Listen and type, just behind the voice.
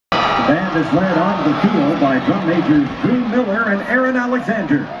Band is led onto the field by drum majors Drew Miller and Aaron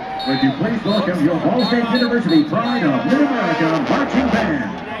Alexander. Would you please welcome your Ball State University Pride of Mid-America Marching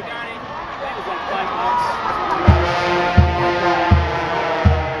Band.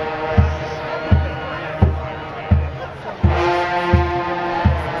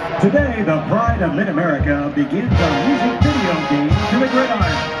 Today, the Pride of Mid-America begins a music video game to the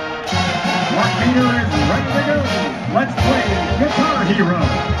gridiron. Mark Peter is ready to go. Let's play Guitar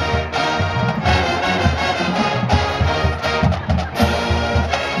Hero.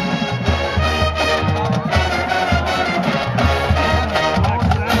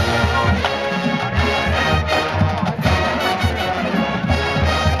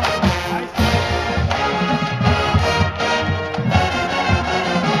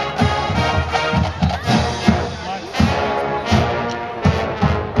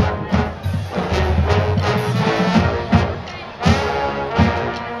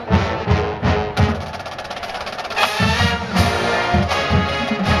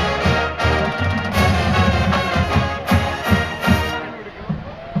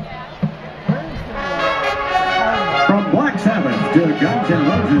 To Guns N'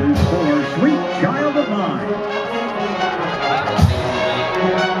 Roses for Sweet Child of Mine.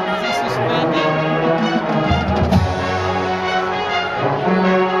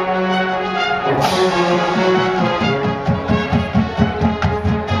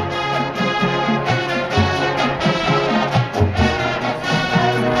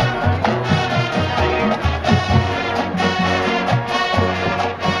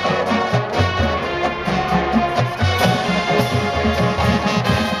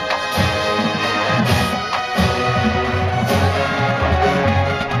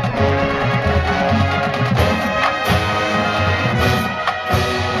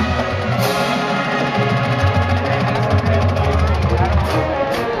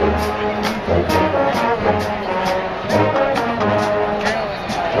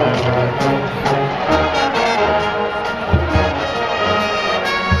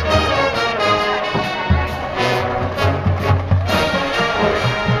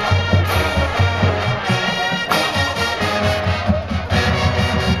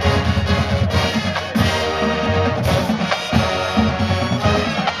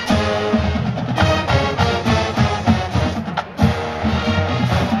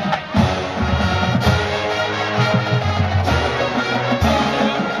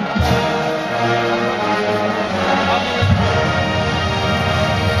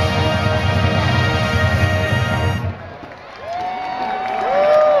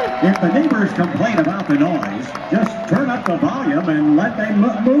 If the neighbors complain about the noise, just turn up the volume and let them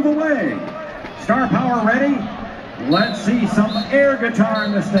move away. Star Power ready? Let's see some air guitar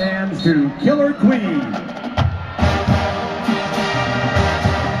in the stands to Killer Queen.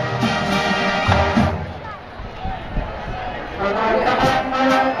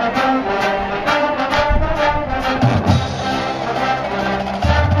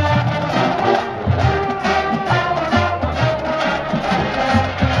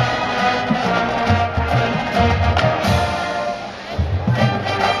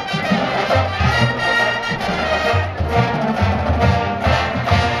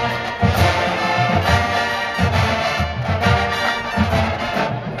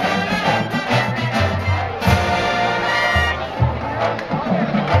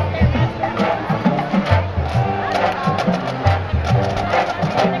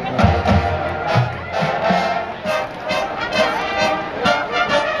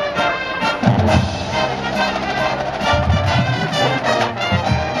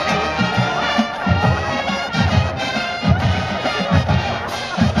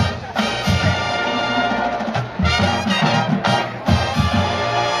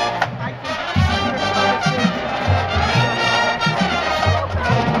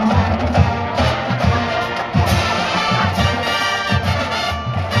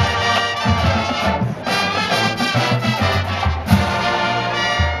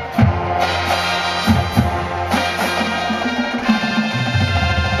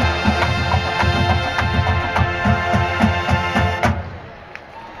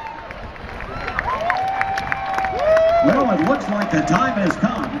 Well, it looks like the time has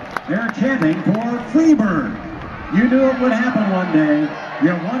come. They're chanting for Freebird. You knew it would happen one day.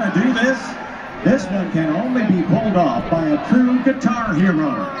 You want to do this? This one can only be pulled off by a true guitar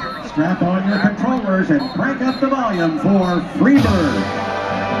hero. Strap on your controllers and crank up the volume for Freebird.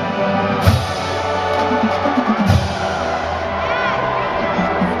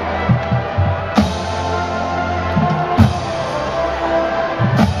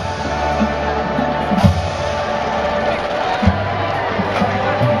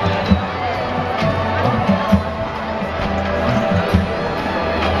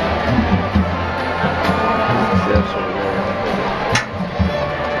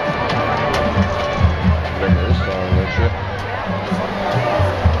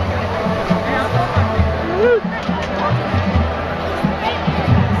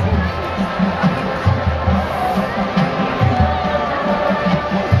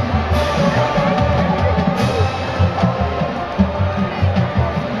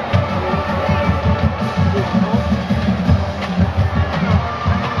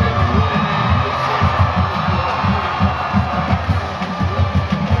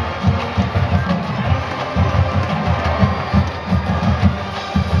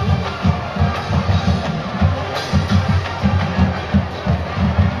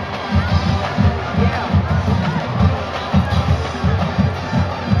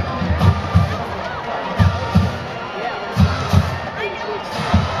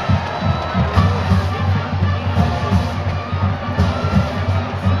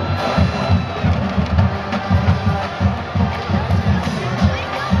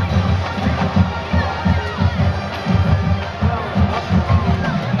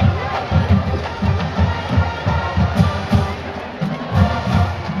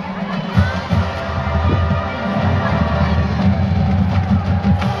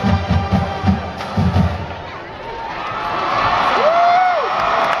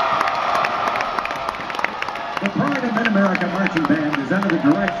 marching band is under the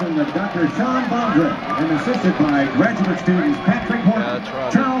direction of Dr. Sean Bondrick and assisted by graduate students Patrick Horton,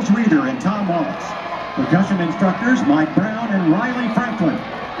 Charles Reeder, and Tom Wallace. Percussion instructors Mike Brown and Riley Franklin,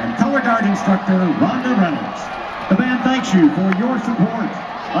 and color guard instructor Rhonda Reynolds. The band thanks you for your support.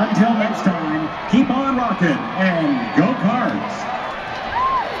 Until next time, keep on rocking and go Cards!